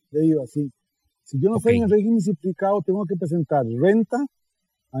 De IVA, sí. Si yo no estoy en el régimen simplificado, tengo que presentar renta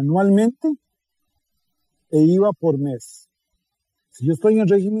anualmente e IVA por mes. Si yo estoy en el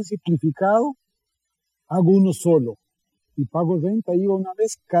régimen simplificado, hago uno solo y pago renta e IVA una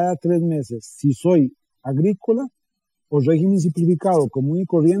vez cada 3 meses. Si soy agrícola o régimen simplificado común y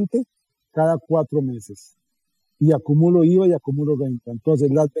corriente, cada 4 meses. Y acumulo IVA y acumulo renta.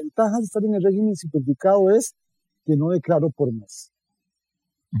 Entonces, las ventajas de estar en el régimen simplificado es que no declaro por mes.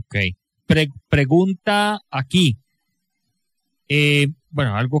 Ok. Pregunta aquí.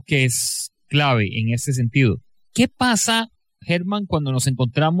 bueno, algo que es clave en este sentido. ¿Qué pasa, Germán, cuando nos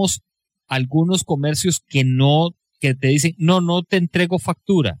encontramos algunos comercios que te dicen, no te entrego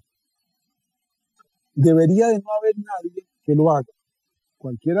factura? Debería de no haber nadie que lo haga.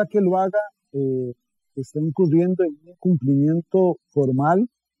 Cualquiera que lo haga está incurriendo en un incumplimiento formal,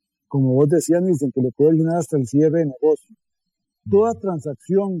 como vos decías, dicen que le puede originar hasta el cierre de negocio. Toda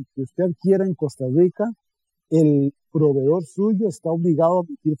transacción que usted adquiera en Costa Rica, el proveedor suyo está obligado a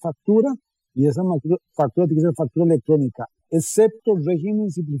emitir factura, y esa factura tiene que ser factura electrónica, excepto régimen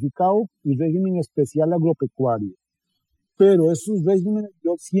simplificado y régimen especial agropecuario. Pero esos regímenes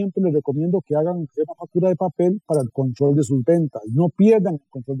yo siempre les recomiendo que hagan una factura de papel para el control de sus ventas. No pierdan el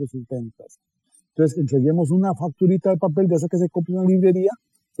control de sus ventas. Entonces, entreguemos una facturita de papel de esa que se compra en una librería,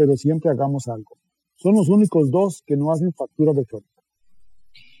 pero siempre hagamos algo. Son los únicos dos que no hacen factura electrónica.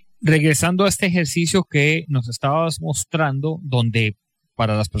 Regresando a este ejercicio que nos estabas mostrando, donde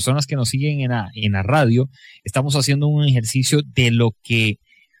para las personas que nos siguen en la radio, estamos haciendo un ejercicio de lo que,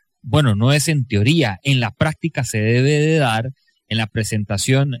 bueno, no es en teoría, en la práctica se debe de dar en la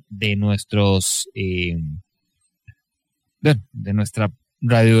presentación de de nuestra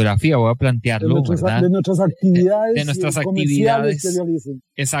radiografía, voy a plantearlo, ¿verdad? De nuestras actividades. De nuestras actividades. Que realicen.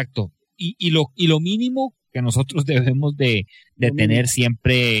 Exacto. Y lo mínimo que nosotros debemos de tener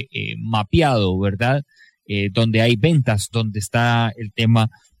siempre mapeado, ¿verdad? Donde hay ventas, donde está el tema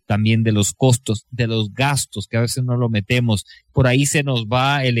también de los costos, de los gastos, que a veces no lo metemos. Por ahí se nos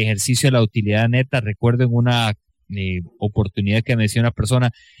va el ejercicio de la utilidad neta. Recuerdo en una oportunidad que me decía una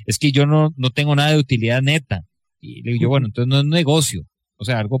persona, es que yo no tengo nada de utilidad neta. Y le digo yo, bueno, entonces no es negocio. O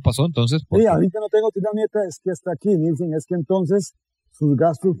sea, algo pasó, entonces. Sí, ahorita no tengo utilidad neta, es que hasta aquí, dicen, es que entonces sus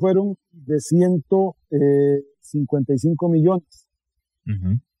gastos fueron de 155 millones.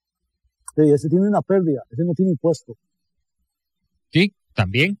 Uh-huh. Sí, ese tiene una pérdida, ese no tiene impuesto. Sí,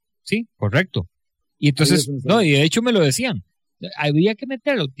 también, sí, correcto. Y entonces, no, y de hecho me lo decían, habría que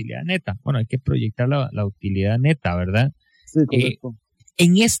meter la utilidad neta. Bueno, hay que proyectar la utilidad neta, ¿verdad? Sí, correcto.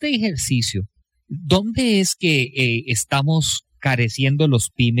 En este ejercicio, ¿dónde es que estamos careciendo los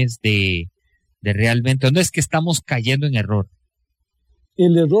pymes de realmente? ¿Dónde es que estamos cayendo en error?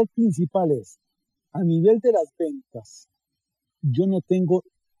 El error principal es, a nivel de las ventas, yo no tengo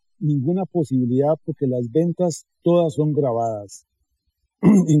ninguna posibilidad porque las ventas todas son grabadas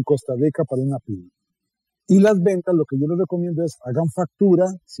en Costa Rica para una pyme. Y las ventas, lo que yo les recomiendo es, hagan factura,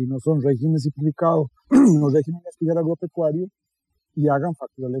 si no son régimen simplificado, no régimen especial agropecuario, y hagan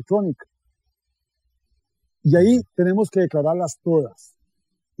factura electrónica. Y ahí tenemos que declararlas todas.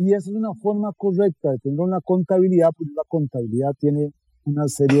 Y esa es una forma correcta de tener una contabilidad, porque la contabilidad tiene una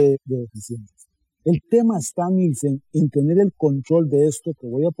serie de deficiencias. El tema está, Nielsen, en tener el control de esto, que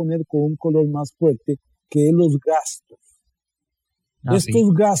voy a poner con un color más fuerte, que es los gastos.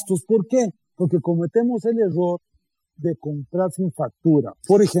 Estos gastos, ¿por qué? Porque cometemos el error de comprar sin factura.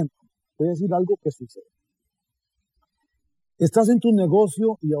 Por ejemplo, voy a decir algo que sucede. Estás en tu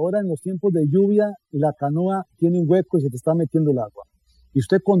negocio y ahora en los tiempos de lluvia la canoa tiene un hueco y se te está metiendo el agua. Y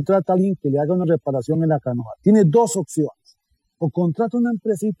usted contrata a alguien que le haga una reparación en la canoa. Tiene dos opciones. O contrata una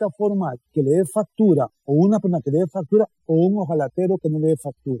empresita formal que le dé factura, o una persona que le dé factura, o un ojalatero que no le dé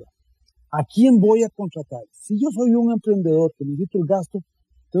factura. ¿A quién voy a contratar? Si yo soy un emprendedor que necesito el gasto,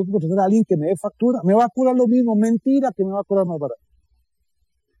 tengo que contratar a alguien que me dé factura. Me va a cobrar lo mismo, mentira que me va a cobrar más barato.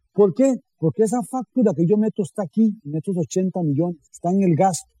 ¿Por qué? Porque esa factura que yo meto está aquí, en estos 80 millones, está en el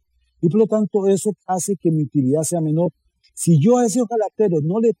gasto. Y por lo tanto eso hace que mi utilidad sea menor. Si yo a ese ojalatero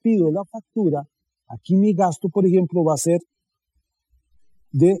no le pido la factura, aquí mi gasto, por ejemplo, va a ser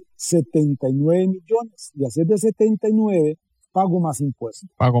de 79 millones. Y al ser de 79, pago más impuestos.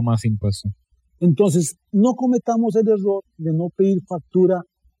 Pago más impuestos. Entonces, no cometamos el error de no pedir factura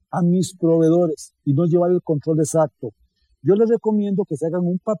a mis proveedores y no llevar el control exacto. Yo les recomiendo que se hagan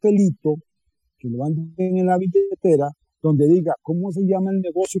un papelito, que lo manden en la billetera, donde diga cómo se llama el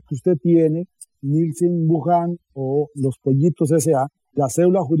negocio que usted tiene, Nielsen, Wuhan o Los Pollitos S.A., la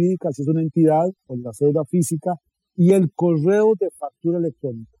cédula jurídica si es una entidad o la cédula física y el correo de factura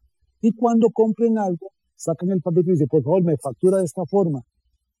electrónica. Y cuando compren algo, sacan el papelito y dicen, por favor, me factura de esta forma.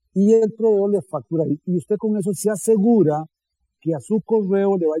 Y el proveedor le factura. Y usted con eso se asegura que a su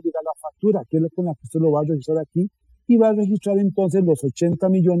correo le va a llegar la factura, que es con la que usted lo va a registrar aquí, y va a registrar entonces los 80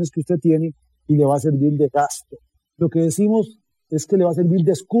 millones que usted tiene y le va a servir de gasto. Lo que decimos es que le va a servir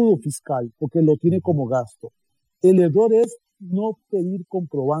de escudo fiscal, porque lo tiene como gasto. El error es no pedir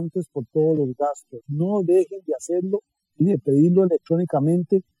comprobantes por todos los gastos. No dejen de hacerlo y de pedirlo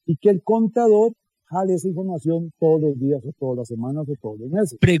electrónicamente y que el contador jale esa información todos los días o todas las semanas o todos los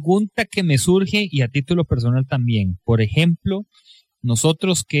meses. Pregunta que me surge y a título personal también. Por ejemplo,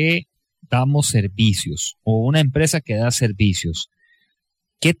 nosotros que damos servicios o una empresa que da servicios,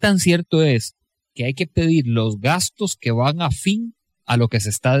 ¿qué tan cierto es que hay que pedir los gastos que van afín a lo que se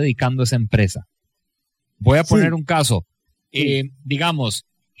está dedicando esa empresa? Voy a poner un caso. Digamos,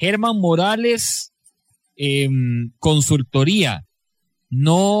 Germán Morales, consultoría,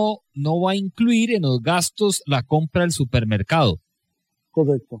 no va a incluir en los gastos la compra del supermercado.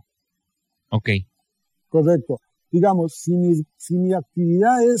 Correcto. Ok. Correcto. Digamos, si mi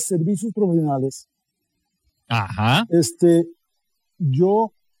actividad es servicios profesionales, ajá,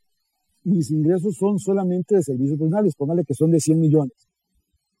 mis ingresos son solamente de servicios profesionales, póngale que son de 100 millones.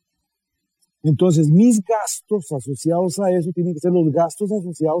 Entonces, mis gastos asociados a eso tienen que ser los gastos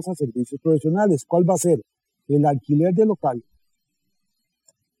asociados a servicios profesionales. ¿Cuál va a ser? El alquiler del local,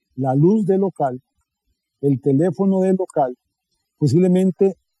 la luz del local, el teléfono del local,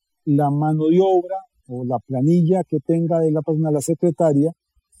 posiblemente la mano de obra o la planilla que tenga de la persona, la secretaria,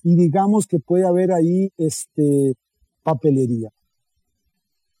 y digamos que puede haber ahí papelería.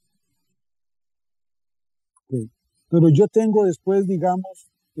 Okay. Pero yo tengo después,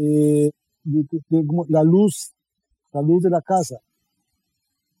 digamos, la luz de la casa.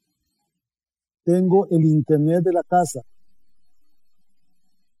 Tengo el internet de la casa.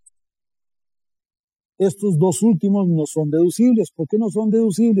 Estos dos últimos no son deducibles. ¿Por qué no son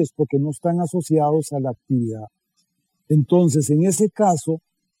deducibles? Porque no están asociados a la actividad. Entonces, en ese caso,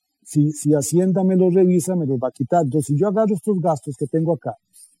 si Hacienda me los revisa, me los va a quitar. Entonces, si yo agarro estos gastos que tengo acá,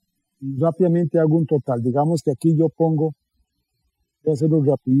 rápidamente hago un total. Digamos que aquí yo pongo, voy a hacerlo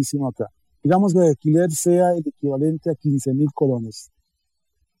rapidísimo acá. Digamos que el alquiler sea el equivalente a 15,000 colones.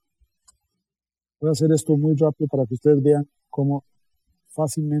 Voy a hacer esto muy rápido para que ustedes vean cómo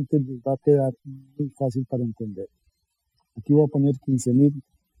fácilmente les va a quedar muy fácil para entender. Aquí voy a poner 15,000.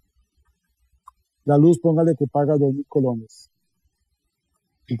 La luz, póngale que paga 2,000 colones.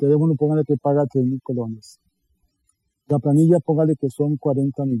 El teléfono, póngale que paga 3,000 colones. La planilla, póngale que son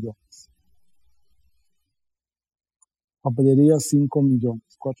 40 millones. Papelería, 5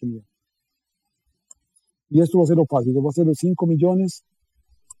 millones, 4 millones. Y esto va a ser lo fácil. Voy a hacer los 5 millones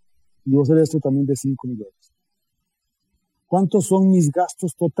y voy a hacer esto también de 5 millones. ¿Cuántos son mis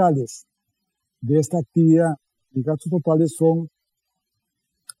gastos totales de esta actividad? Mis gastos totales son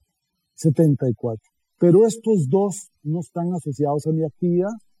 74. Pero estos dos no están asociados a mi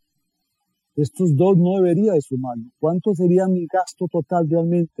actividad. Estos dos no debería de sumarlo. ¿Cuánto sería mi gasto total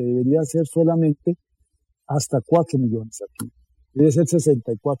realmente? Debería ser solamente hasta 4 millones aquí. Debe ser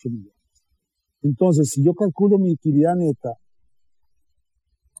 64 millones. Entonces, si yo calculo mi utilidad neta,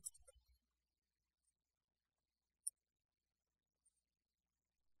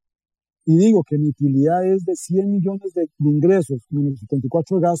 y digo que mi utilidad es de 100 millones de ingresos menos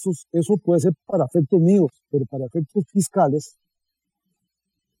 74 de gastos, eso puede ser para efectos míos, pero para efectos fiscales,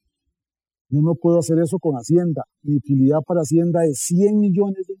 yo no puedo hacer eso con Hacienda. Mi utilidad para Hacienda es 100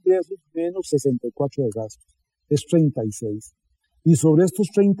 millones de ingresos menos 64 de gastos. Es 36. Y sobre estos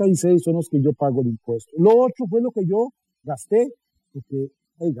 36 son los que yo pago el impuesto. Lo otro fue lo que yo gasté, porque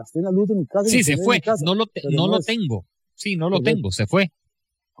gasté la luz de mi casa. Sí, se fue. No lo tengo. Sí, no lo tengo. Se fue.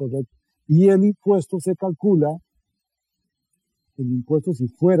 Correcto. Y el impuesto se calcula, si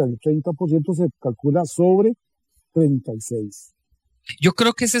fuera el 30%, se calcula sobre 36. Yo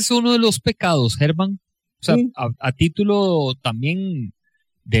creo que ese es uno de los pecados, Germán. O sea, sí. a título también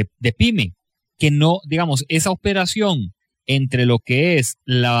de pyme, que no, digamos, esa operación entre lo que es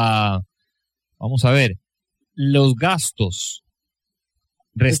vamos a ver, los gastos,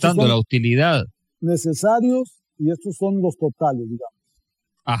 restando la utilidad. Necesarios, y estos son los totales, digamos.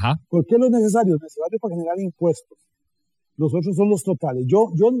 Ajá. ¿Por qué los necesarios? Necesarios para generar impuestos. Los otros son los totales. Yo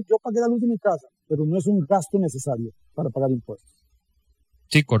pagué la luz de mi casa, pero no es un gasto necesario para pagar impuestos.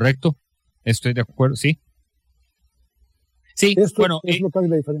 Sí, correcto. Estoy de acuerdo, sí. Sí, esto bueno. Es lo que hace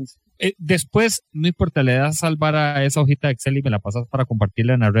la diferencia. Después, no importa, le das a salvar a esa hojita de Excel y me la pasas para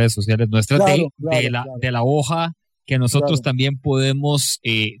compartirla en las redes sociales nuestras de la hoja que nosotros también podemos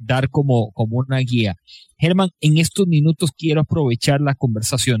dar como una guía. Germán, en estos minutos quiero aprovechar la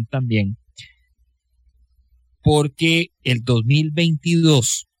conversación también porque el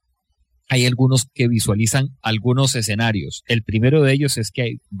 2022 hay algunos que visualizan algunos escenarios. El primero de ellos es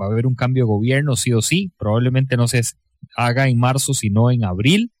que va a haber un cambio de gobierno, sí o sí. Probablemente no se haga en marzo, sino en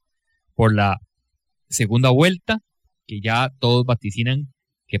abril, por la segunda vuelta, que ya todos vaticinan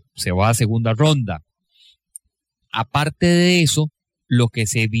que se va a segunda ronda. Aparte de eso, lo que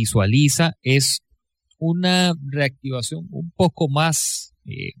se visualiza es una reactivación un poco más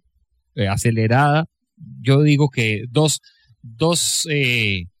acelerada. Yo digo que dos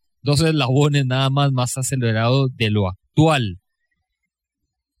eslabones nada más acelerados de lo actual.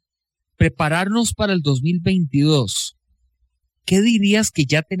 prepararnos para el 2022. ¿Qué dirías que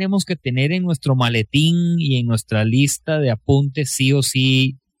ya tenemos que tener en nuestro maletín y en nuestra lista de apuntes sí o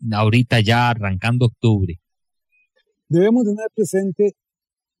sí, ahorita ya arrancando octubre? Debemos tener presente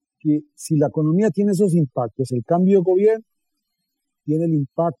que si la economía tiene esos impactos, el cambio de gobierno tiene el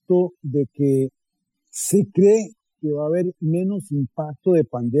impacto de que se cree que va a haber menos impacto de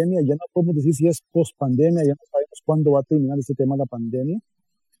pandemia. Ya no podemos decir si es post-pandemia, ya no sabemos cuándo va a terminar este tema de la pandemia,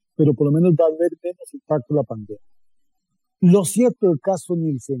 pero por lo menos va a haber menos impacto de la pandemia. Lo cierto del caso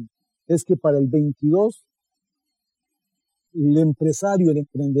Nielsen es que para el 22 el empresario, el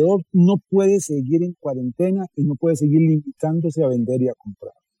emprendedor no puede seguir en cuarentena y no puede seguir limitándose a vender y a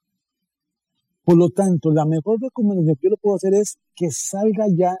comprar. Por lo tanto, la mejor recomendación que yo le puedo hacer es que salga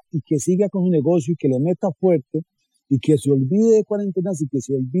ya y que siga con su negocio y que le meta fuerte y que se olvide de cuarentenas y que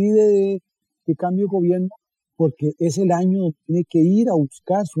se olvide de cambio de gobierno, porque es el año donde tiene que ir a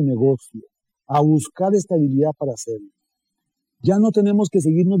buscar su negocio, a buscar estabilidad para hacerlo. Ya no tenemos que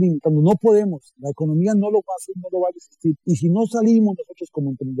seguirnos limitando, no podemos, la economía no lo va a hacer, no lo va a resistir. Y si no salimos nosotros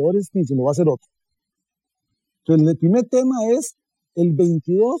como emprendedores, ni se lo va a hacer otro. Entonces, el primer tema es el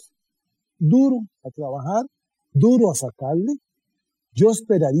 22, duro a trabajar, duro a sacarle. Yo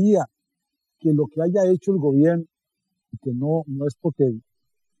esperaría que lo que haya hecho el gobierno, que no es porque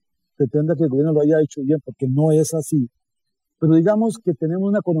pretenda que el gobierno lo haya hecho bien, porque no es así, pero digamos que tenemos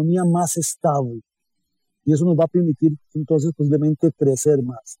una economía más estable y eso nos va a permitir entonces posiblemente crecer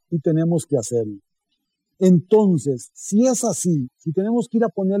más y tenemos que hacerlo. Entonces, si es así, si tenemos que ir a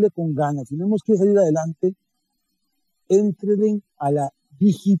ponerle con ganas, si tenemos que salir adelante, entren a la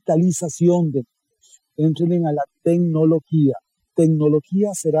digitalización de negocios, entren a la tecnología. Tecnología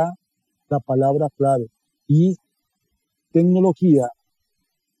será la palabra clave y tecnología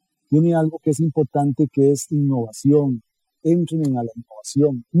tiene algo que es importante, que es innovación. Entren a la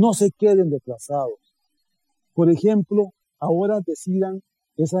innovación, no se queden retrasados. Por ejemplo, ahora decidan,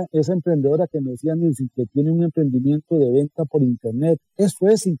 esa emprendedora que me decía Nilsi, que tiene un emprendimiento de venta por internet, eso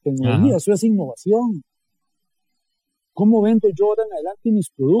es tecnología, eso es innovación. ¿Cómo vendo yo ahora en adelante mis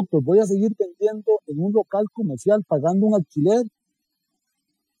productos? ¿Voy a seguir vendiendo en un local comercial pagando un alquiler?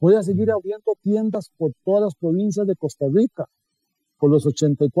 ¿Voy a seguir abriendo tiendas por todas las provincias de Costa Rica, por los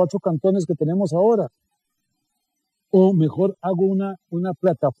 84 cantones que tenemos ahora? O mejor hago una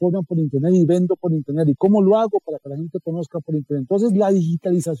plataforma por internet y vendo por internet. ¿Y cómo lo hago para que la gente conozca por internet? Entonces, la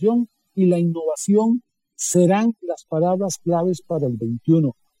digitalización y la innovación serán las palabras claves para el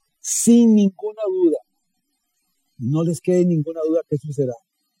 21, sin ninguna duda. No les quede ninguna duda que eso será.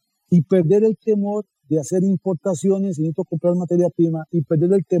 Y perder el temor de hacer importaciones si necesito comprar materia prima, y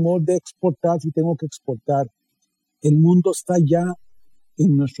perder el temor de exportar si tengo que exportar. El mundo está ya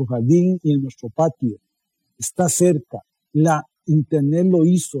en nuestro jardín y en nuestro patio. Está cerca. La internet lo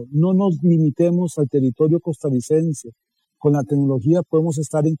hizo. No nos limitemos al territorio costarricense. Con la tecnología podemos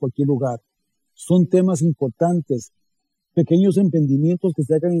estar en cualquier lugar. Son temas importantes. Pequeños emprendimientos que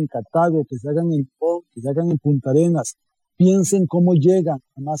se hagan en Cartago, que se hagan en Pon, que se hagan en Punta Arenas. Piensen cómo llegan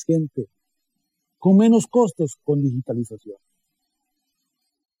a más gente. Con menos costos, con digitalización.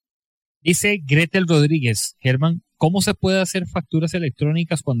 Dice Gretel Rodríguez, Germán, ¿cómo se puede hacer facturas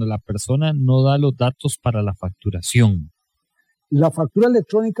electrónicas cuando la persona no da los datos para la facturación? La factura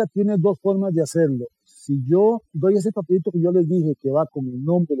electrónica tiene dos formas de hacerlo. Si yo doy ese papelito que yo les dije que va con el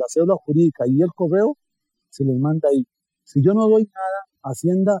nombre, la cédula jurídica y el correo, se les manda ahí. Si yo no doy nada,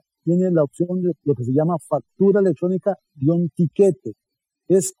 Hacienda tiene la opción de lo que se llama factura electrónica-tiquete.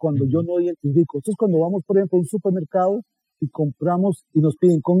 Es cuando yo no identifico. Esto es cuando vamos, por ejemplo, a un supermercado y compramos y nos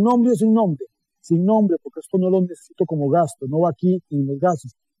piden con nombre o sin nombre. Sin nombre, porque esto no lo necesito como gasto, no va aquí en los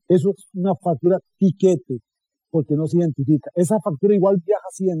gastos. Eso es una factura tiquete, porque no se identifica. Esa factura igual viaja a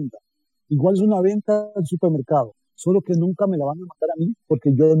Hacienda, igual es una venta al supermercado, solo que nunca me la van a mandar a mí,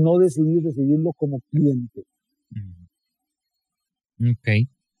 porque yo no decidí recibirlo como cliente. Ok.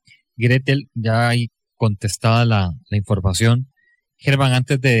 Gretel, ya hay contestada la información. Germán,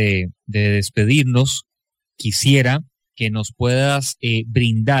 antes de despedirnos, quisiera que nos puedas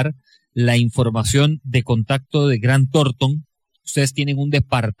brindar la información de contacto de Grant Thornton. Ustedes tienen un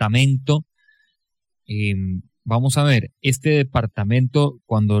departamento. Vamos a ver, este departamento,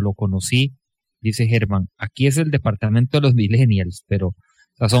 cuando lo conocí, dice Germán, aquí es el departamento de los millennials, pero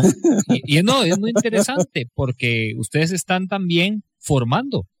o sea, no, es muy interesante porque ustedes están también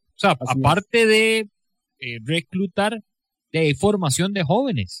formando. O sea, Así aparte de reclutar, de formación de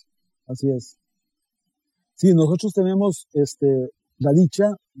jóvenes. Así es. Sí, nosotros tenemos la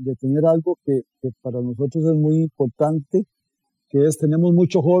dicha de tener algo que para nosotros es muy importante, que es, tenemos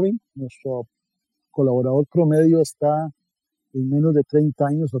mucho joven. Nuestro colaborador promedio está en menos de 30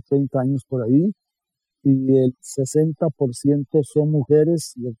 años o 30 años por ahí, y el 60% son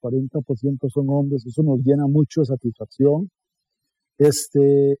mujeres y el 40% son hombres. Eso nos llena mucho de satisfacción. Es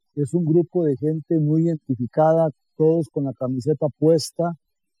un grupo de gente muy identificada, todos con la camiseta puesta,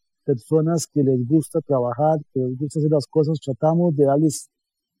 personas que les gusta trabajar, que les gusta hacer las cosas. Tratamos de darles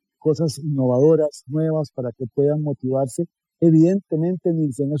cosas innovadoras, nuevas, para que puedan motivarse. Evidentemente,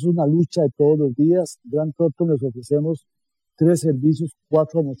 Nielsen, eso es una lucha de todos los días. Grant Thornton les ofrecemos 3 servicios,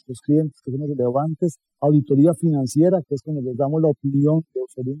 4 a nuestros clientes, que son los relevantes: auditoría financiera, que es cuando les damos la opinión de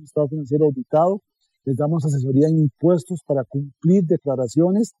obtener un estado financiero auditado; les damos asesoría en impuestos para cumplir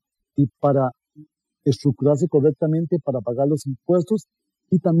declaraciones y para estructurarse correctamente para pagar los impuestos;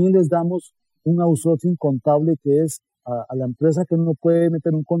 y también les damos un outsourcing contable, que es a la empresa que no puede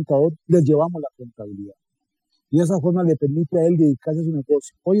meter un contador, les llevamos la contabilidad. Y de esa forma le permite a él dedicarse a su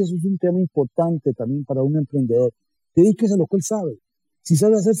negocio. Hoy eso es un tema importante también para un emprendedor. Dedíquese a lo que él sabe. Si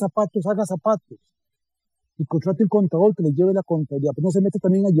sabe hacer zapatos, haga zapatos. Y contrate un contador que le lleve la contabilidad. Pero no se mete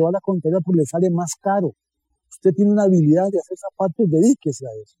también a llevar la contabilidad porque le sale más caro. Usted tiene una habilidad de hacer zapatos, dedíquese a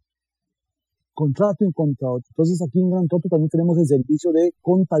eso. Contrate un contador. Entonces aquí en Gran Toto también tenemos el servicio de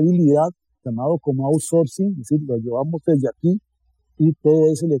contabilidad llamado como outsourcing, es decir, lo llevamos desde aquí y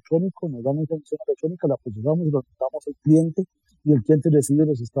todo es electrónico, nos dan la información electrónica, la procesamos y lo damos al cliente y el cliente recibe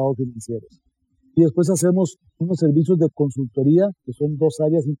los estados financieros. Y después hacemos unos servicios de consultoría, que son 2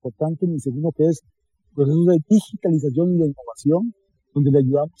 áreas importantes. Mi segundo, que es procesos de digitalización y de innovación, donde le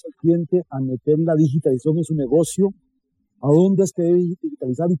ayudamos al cliente a meter la digitalización en su negocio, a dónde es que debe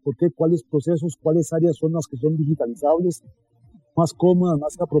digitalizar y por qué, cuáles procesos, cuáles áreas son las que son digitalizables, más cómodas,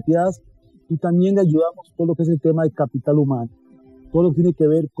 más apropiadas. Y también le ayudamos todo lo que es el tema de capital humano, todo lo que tiene que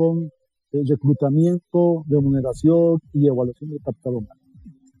ver con el reclutamiento, remuneración y evaluación del capital humano.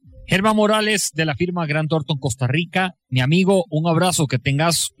 Germán Morales, de la firma Grant Thornton Costa Rica. Mi amigo, un abrazo, que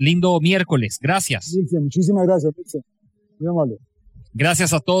tengas lindo miércoles. Gracias. Muchísimas gracias, muy amable.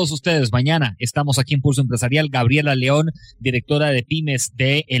 Gracias a todos ustedes. Mañana estamos aquí en Pulso Empresarial. Gabriela León, directora de pymes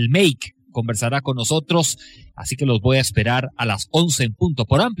de El Make, conversará con nosotros, así que los voy a esperar a las 11 en punto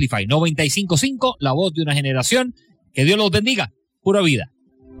por Amplify 95.5, la voz de una generación. Que Dios los bendiga. Pura vida.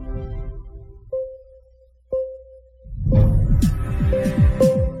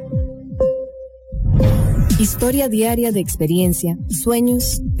 Historia diaria de experiencia,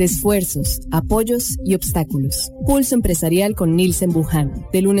 sueños, de esfuerzos, apoyos y obstáculos. Pulso Empresarial con Nielsen Buján,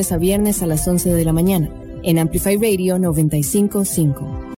 de lunes a viernes a las 11 de la mañana, en Amplify Radio 95.5.